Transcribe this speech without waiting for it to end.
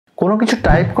কোনো কিছু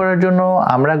টাইপ করার জন্য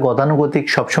আমরা গতানুগতিক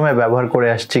সবসময় ব্যবহার করে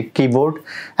আসছি কিবোর্ড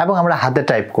এবং আমরা হাতে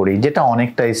টাইপ করি, যেটা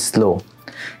অনেকটাই স্লো।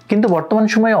 কিন্তু বর্তমান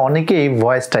সময়ে অনেকেই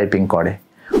ভয়েস টাইপিং করে,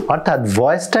 অর্থাৎ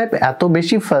ভয়েস টাইপ এত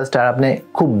বেশি ফাস্ট আর আপনি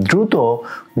খুব দ্রুত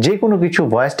যে কোনো কিছু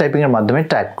ভয়েস টাইপিংয়ের মাধ্যমে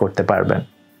টাইপ করতে পারবেন।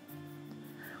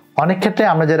 অনেক ক্ষেত্রে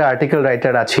আমরা যারা আর্টিকেল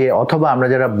রাইটার আছি অথবা আমরা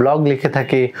যারা ব্লগ লিখে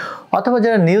থাকি অথবা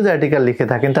যারা নিউজ আর্টিকেল লিখে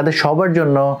থাকেন, তাদের সবার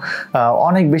জন্য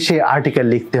অনেক বেশি আর্টিকেল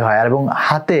লিখতে হয় এবং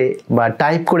হাতে বা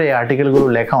টাইপ করে এই আর্টিকেলগুলো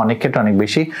লেখা অনেক ক্ষেত্রে অনেক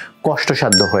বেশি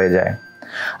কষ্টসাধ্য হয়ে যায়।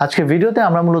 আজকে ভিডিওতে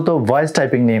আমরা মূলত ভয়েস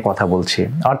টাইপিং নিয়ে কথা বলছি,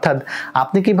 অর্থাৎ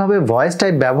আপনি কিভাবে ভয়েস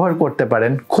টাইপ ব্যবহার করতে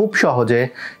পারেন খুব সহজে,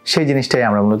 সেই জিনিসটাই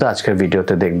আমরা মূলত আজকের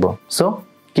ভিডিওতে দেখব। So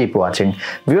keep watching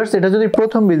viewers. এটা যদি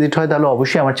প্রথম ভিজিট হয় তাহলে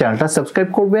অবশ্যই আমার চ্যানেলটা সাবস্ক্রাইব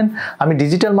করবেন। আমি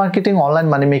digital marketing, online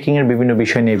money making এর বিভিন্ন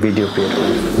বিষয় নিয়ে ভিডিও ক্রিয়েট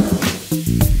করি।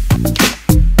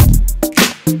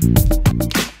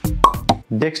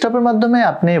 ডেস্কটপের মাধ্যমে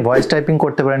আপনি ভয়েস টাইপিং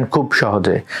করতে পারেন খুব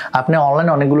সহজে। আপনি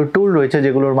অনলাইনে অনেকগুলো টুল রয়েছে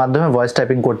যেগুলোর মাধ্যমে ভয়েস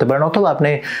টাইপিং করতে পারেন, অথবা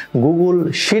আপনি গুগল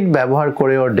শিট ব্যবহার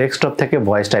করে ওর ডেস্কটপ থেকে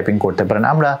ভয়েস টাইপিং করতে পারেন।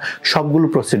 আমরা সবগুলো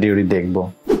প্রসিডিউরই দেখব।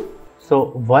 সো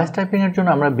ভয়েস টাইপিংয়ের জন্য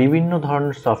আমরা বিভিন্ন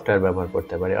ধরনের সফটওয়্যার ব্যবহার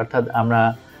করতে পারি, অর্থাৎ আমরা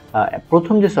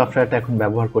প্রথম যে সফটওয়্যারটা এখন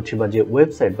ব্যবহার করছি বা যে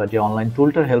ওয়েবসাইট বা যে অনলাইন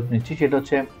টুলটার হেল্প নিচ্ছি সেটা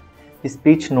হচ্ছে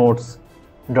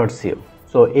speechnotes.co।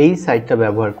 সো এই সাইটটা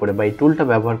ব্যবহার করে বা এই টুলটা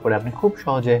ব্যবহার করে আপনি খুব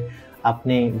সহজে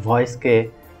আপনি ভয়েসকে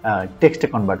টেক্সটে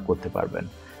কনভার্ট করতে পারবেন।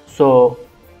 সো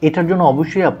এটার জন্য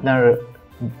অবশ্যই আপনার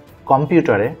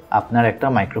কম্পিউটারে আপনার একটা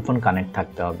মাইক্রোফোন কানেক্ট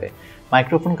থাকতে হবে।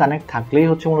 মাইক্রোফোন কানেক্ট থাকলেই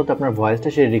হচ্ছে মূলত আপনার ভয়েসটা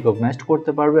সে রিকগনাইজড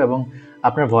করতে পারবে এবং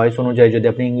আপনার ভয়েস অনুযায়ী যদি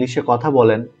আপনি ইংলিশে কথা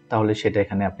বলেন তাহলে সেটা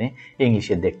এখানে আপনি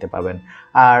ইংলিশে দেখতে পাবেন।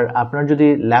 আর আপনার যদি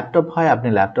ল্যাপটপ হয়, আপনি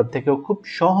ল্যাপটপ থেকেও খুব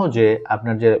সহজে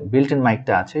আপনার যে বিল্ট ইন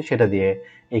মাইকটা আছে সেটা দিয়ে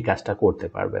এই কাজটা করতে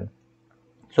পারবেন।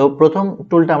 সো প্রথম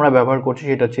টুলটা আমরা ব্যবহার করছি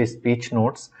সেটা হচ্ছে speech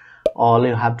notes. All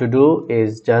you have to do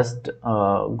is just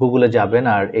গুগলে যাবেন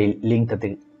আর এই লিঙ্কটাতে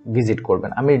ভিজিট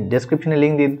করবেন। আমি ডেসক্রিপশনে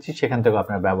লিঙ্ক দিয়ে দিচ্ছি, সেখান থেকে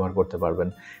আপনারা ব্যবহার করতে পারবেন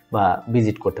বা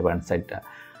ভিজিট করতে পারেন সাইটটা।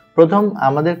 প্রথম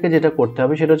আমাদেরকে যেটা করতে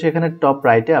হবে সেটা হচ্ছে এখানে টপ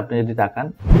রাইটে আপনি যদি তাকান,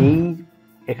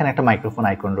 এখানে একটা মাইক্রোফোন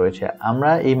আইকন রয়েছে। আমরা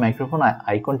এই মাইক্রোফোন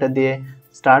আইকনটা দিয়ে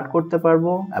স্টার্ট করতে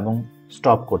পারবো এবং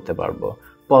স্টপ করতে পারবো,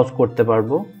 পজ করতে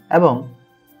পারবো, এবং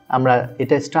আমরা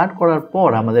এটা স্টার্ট করার পর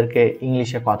আমাদেরকে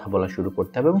ইংলিশে কথা বলা শুরু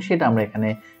করতে হবে এবং সেটা আমরা এখানে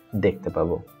দেখতে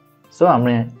পাবো। সো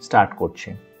আমরা স্টার্ট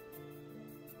করছি।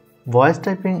 Voice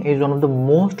typing is one of the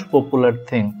most popular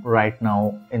thing right now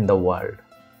in the world.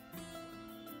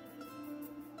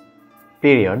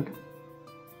 Period.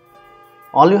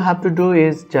 All you have to do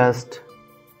is just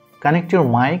connect your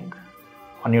mic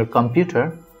on your computer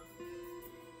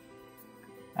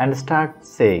and start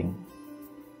saying.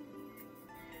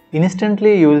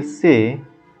 Instantly you will see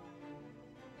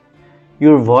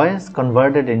your voice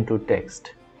converted into text.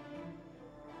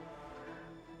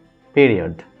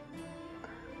 Period.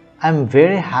 I'm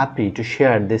very happy to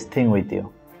share this thing with you.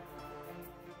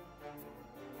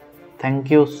 Thank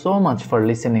you so much for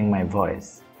listening my voice.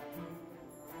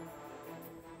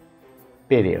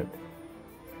 Period.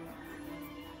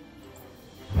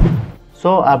 So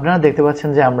আপনারা দেখতে পাচ্ছেন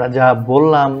যে আমরা যা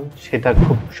বললাম সেটা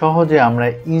খুব সহজে আমরা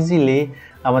ইজিলি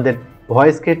আমাদের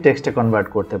ভয়েসকে টেক্সটে কনভার্ট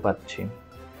করতে পারছি।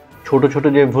 ছোট ছোট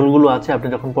যে ভুলগুলো আছে আপনি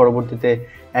যখন পরবর্তীতে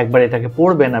একবার এটাকে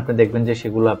পড়বেন আপনি দেখবেন যে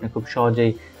সেগুলো আপনি খুব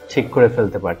সহজেই চেক করে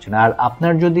ফেলতে পারছেন। আর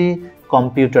আপনার যদি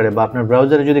কম্পিউটারে বা আপনার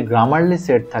ব্রাউজারে যদি গ্রামারলি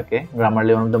সেট থাকে,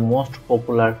 Grammarly one of the most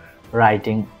popular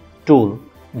writing টুল,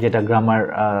 যেটা গ্রামার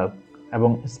এবং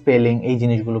স্পেলিং এই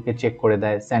জিনিসগুলোকে চেক করে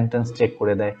দেয়, সেন্টেন্স চেক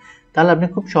করে দেয়, তাহলে আপনি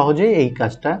খুব সহজেই এই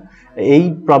কাজটা, এই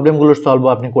প্রবলেমগুলোর সলভও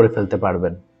আপনি করে ফেলতে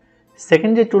পারবেন।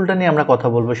 সেকেন্ড যে টুলটা নিয়ে আমরা কথা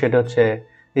বলবো সেটা হচ্ছে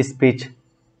স্পিচ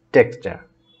টেক্সচার।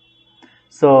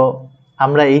 সো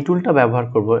আমরা এই টুলটা ব্যবহার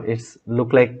করব। ইটস লুক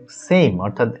লাইক সেম,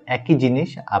 অর্থাৎ একই জিনিস।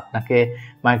 আপনাকে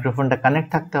মাইক্রোফোনটা কানেক্ট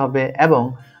থাকতে হবে এবং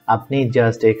আপনি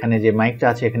জাস্ট এখানে যে মাইকটা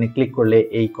আছে এখানে ক্লিক করলে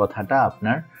এই কথাটা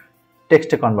আপনার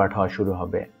টেক্সটে কনভার্ট হওয়া শুরু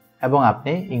হবে এবং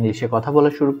আপনি ইংলিশে কথা বলা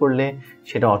শুরু করলে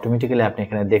সেটা অটোমেটিক্যালি আপনি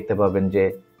এখানে দেখতে পাবেন যে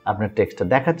আপনার টেক্সটটা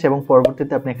দেখাচ্ছে এবং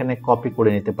পরবর্তীতে আপনি এখানে কপি করে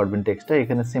নিতে পারবেন টেক্সটটা।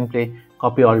 এখানে সিম্পলি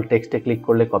কপি অল টেক্সটে ক্লিক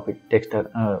করলে টেক্সটটা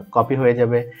কপি হয়ে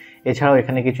যাবে। এছাড়াও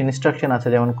এখানে কিছু ইনস্ট্রাকশন আছে,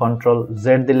 যেমন Ctrl+Z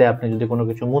দিলে আপনি যদি কোনো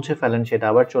কিছু মুছে ফেলেন সেটা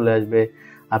আবার চলে আসবে।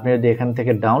 আপনি যদি এখান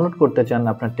থেকে ডাউনলোড করতে চান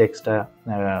আপনার টেক্সটটা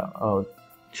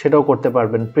সেটাও করতে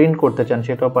পারবেন, প্রিন্ট করতে চান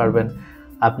সেটাও পারবেন,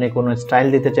 আপনি কোনো স্টাইল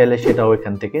দিতে চাইলে সেটাও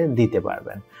এখান থেকে দিতে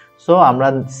পারবেন। সো আমরা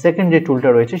সেকেন্ড যে টুলটা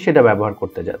রয়েছে সেটা ব্যবহার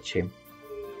করতে যাচ্ছি।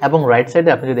 এবং রাইট সাইডে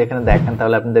আপনি যদি এখানে দেখেন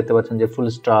তাহলে আপনি দেখতে পাচ্ছেন যে ফুল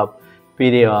স্টপ,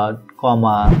 পিরিয়ড,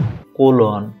 কমা,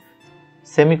 কোলন,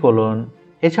 সেমিকোলন,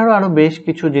 এছাড়াও আরও বেশ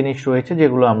কিছু জিনিস রয়েছে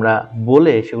যেগুলো আমরা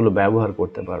বলে সেগুলো ব্যবহার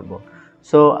করতে পারবো।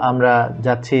 সো আমরা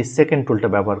যাচ্ছি সেকেন্ড টুলটা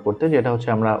ব্যবহার করতে, যেটা হচ্ছে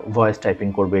আমরা ভয়েস টাইপিং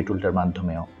করবো এই টুলটার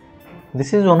মাধ্যমেও।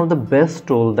 This is one of the best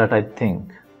tools that I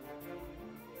think.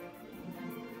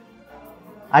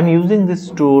 I'm using this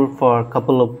tool for a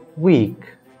couple of weeks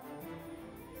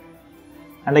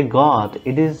and I got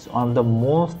it is one of the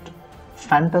most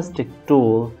fantastic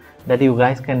tool that you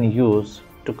guys can use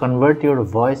to convert your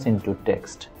voice into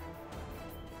text.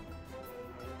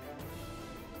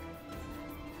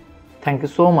 Thank you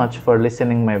so much for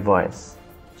listening my voice.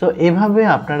 So এইভাবে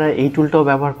আপনারা এই টুলটাও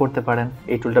ব্যবহার করতে পারেন।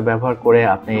 এই টুলটা ব্যবহার করে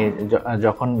আপনি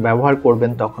যখন ব্যবহার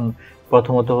করবেন তখন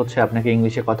প্রথমত হচ্ছে আপনাকে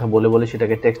ইংলিশে কথা বলে বলে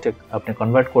সেটাকে টেক্সটে আপনি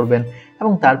কনভার্ট করবেন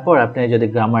এবং তারপর আপনি যদি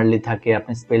গ্রামারলি থাকে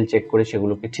আপনি স্পেল চেক করে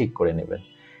সেগুলোকে ঠিক করে নেবেন।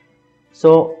 সো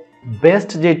বেস্ট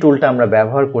যে টুলটা আমরা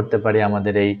ব্যবহার করতে পারি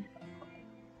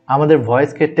আমাদের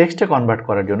ভয়েসকে টেক্সটে কনভার্ট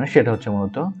করার জন্য সেটা হচ্ছে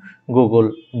মূলত গুগল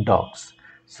ডকস।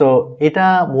 সো এটা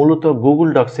মূলত গুগল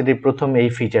ডকসেরই প্রথম এই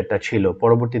ফিচারটা ছিল।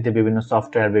 পরবর্তীতে বিভিন্ন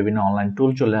সফটওয়্যার বিভিন্ন অনলাইন টুল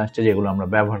চলে আসছে যেগুলো আমরা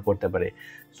ব্যবহার করতে পারি।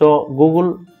 সো গুগল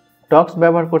ডকস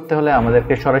ব্যবহার করতে হলে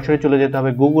আমাদেরকে সরাসরি চলে যেতে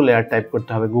হবে গুগলে আর টাইপ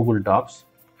করতে হবে গুগল ডকস।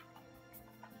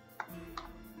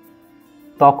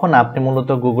 তখন আপনি মূলত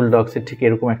গুগল ডকসের ঠিক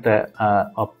এরকম একটা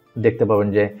দেখতে পাবেন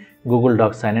যে গুগল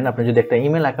ডকস সাইন ইন। আপনি যদি একটা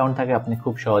ইমেল অ্যাকাউন্ট থাকে আপনি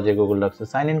খুব সহজে গুগল ডকসে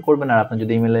সাইন ইন করবেন, আর আপনার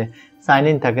যদি ইমেলে সাইন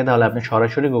ইন থাকে তাহলে আপনি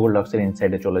সরাসরি গুগল ডকসের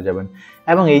ইনসাইডে চলে যাবেন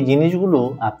এবং এই জিনিসগুলো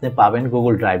আপনি পাবেন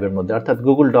গুগল ড্রাইভের মধ্যে। অর্থাৎ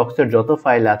গুগল ডকসের যত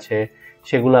ফাইল আছে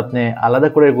সেগুলো আপনি আলাদা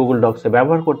করে গুগল ডকসে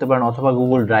ব্যবহার করতে পারেন অথবা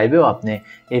গুগল ড্রাইভেও আপনি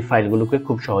এই ফাইলগুলোকে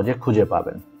খুব সহজে খুঁজে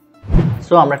পাবেন।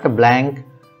 সো আমরা একটা ব্ল্যাঙ্ক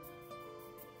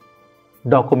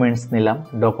ডকুমেন্টস নিলাম।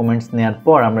 ডকুমেন্টস নেওয়ার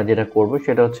পর আমরা যেটা করব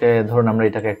সেটা হচ্ছে ধরুন আমরা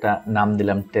এটাকে একটা নাম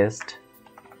দিলাম টেস্ট।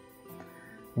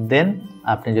 দেন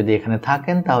আপনি যদি এখানে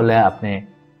থাকেন তাহলে আপনি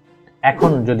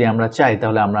এখন যদি আমরা চাই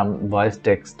তাহলে আমরা ভয়েস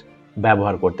টেক্সট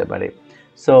ব্যবহার করতে পারি।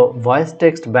 সো ভয়েস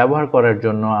টেক্সট ব্যবহার করার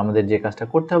জন্য আমাদের যে কাজটা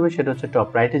করতে হবে সেটা হচ্ছে টপ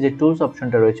রাইটে যে টুলস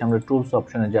অপশনটা রয়েছে আমরা টুলস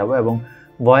অপশনে যাব এবং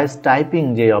ভয়েস টাইপিং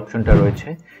যে অপশনটা রয়েছে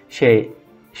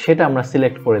সেটা আমরা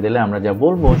সিলেক্ট করে দিলে আমরা যা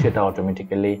বলবো সেটা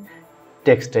অটোমেটিক্যালি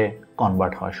টেক্সটে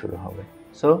কনভার্ট হওয়া শুরু হবে।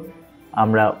 সো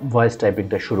আমরা ভয়েস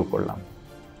টাইপিংটা শুরু করলাম।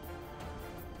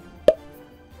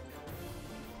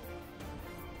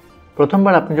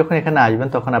 প্রথমবার আপনি যখন এখানে আসবেন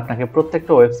তখন আপনাকে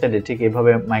প্রত্যেকটা ওয়েবসাইটে ঠিক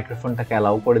এইভাবে মাইক্রোফোনটাকে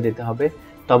অ্যালাউ করে দিতে হবে,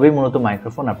 তবেই মূলত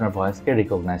মাইক্রোফোন আপনার ভয়েসকে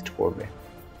রিকগনাইজড করবে।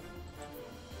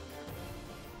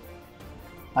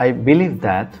 I believe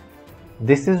that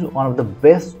this is one of the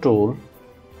best tool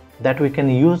that we can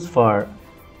use for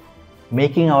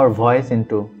making our voice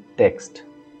into text.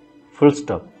 Full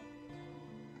stop.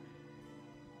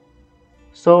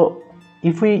 So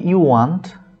if you want,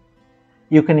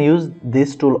 you can use this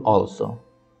tool also.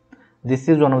 This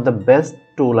is one of the best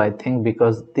tool I think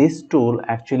because this tool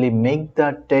actually make the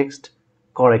text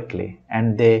correctly and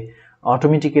they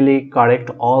automatically correct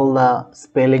all the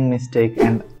spelling mistake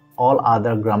and all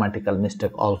other grammatical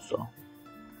mistake also.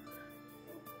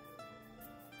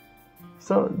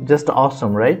 So just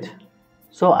awesome, right?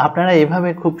 So আপনারা এইভাবে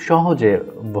খুব সহজে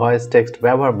voice text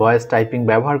voice typing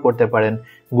ব্যবহার করতে পারেন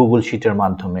Google শিটের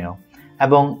মাধ্যমেও।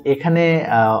 এবং এখানে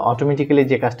অটোমেটিক্যালি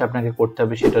যে কাজটা আপনাকে করতে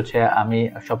হবে সেটা হচ্ছে আমি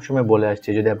সবসময় বলে আসছি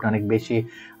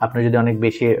আপনার যদি অনেক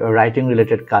বেশি রাইটিং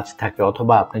রিলেটেড কাজ থাকে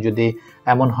অথবা আপনি যদি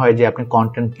এমন হয় যে আপনি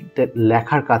কন্টেন্ট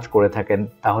লেখার কাজ করে থাকেন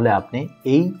তাহলে আপনি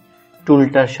এই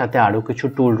টুলটার সাথে আরও কিছু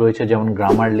টুল রয়েছে যেমন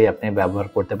গ্রামারলি আপনি ব্যবহার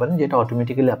করতে পারেন যেটা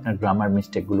অটোমেটিক্যালি আপনার গ্রামার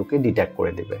মিস্টেকগুলোকে ডিটেক্ট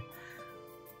করে দেবে।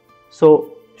 সো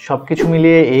সবকিছু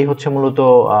মিলিয়ে এই হচ্ছে মূলত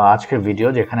আজকের ভিডিও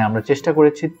যেখানে আমরা চেষ্টা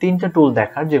করেছি তিনটা টুল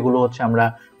দেখার যেগুলো হচ্ছে আমরা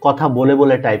কথা বলে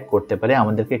বলে টাইপ করতে পারি,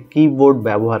 আমাদেরকে কিবোর্ড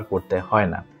ব্যবহার করতে হয়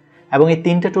না। এবং এই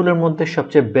তিনটা টুলের মধ্যে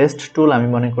সবচেয়ে বেস্ট টুল আমি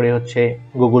মনে করি হচ্ছে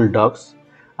গুগল ডকস।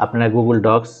 আপনারা গুগল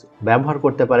ডকস ব্যবহার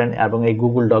করতে পারেন এবং এই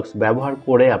গুগল ডকস ব্যবহার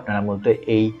করে আপনারা মূলত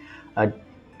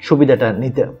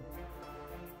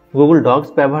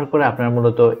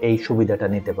এই সুবিধাটা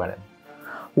নিতে পারেন।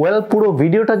 ওয়েল, পুরো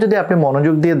ভিডিওটা যদি আপনি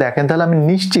মনোযোগ দিয়ে দেখেন তাহলে আমি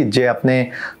নিশ্চিত যে আপনি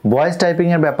ভয়েস টাইপিং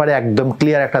এর ব্যাপারে একদম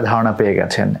ক্লিয়ার একটা ধারণা পেয়ে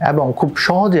গেছেন এবং খুব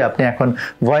সহজে আপনি এখন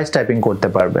ভয়েস টাইপিং করতে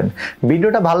পারবেন।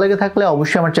 ভিডিওটা ভালো লেগে থাকলে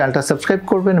অবশ্যই আমার চ্যানেলটা সাবস্ক্রাইব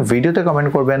করবেন, ভিডিওতে কমেন্ট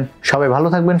করবেন। সবাই ভালো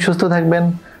থাকবেন, সুস্থ থাকবেন।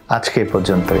 আজকে এই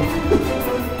পর্যন্তই।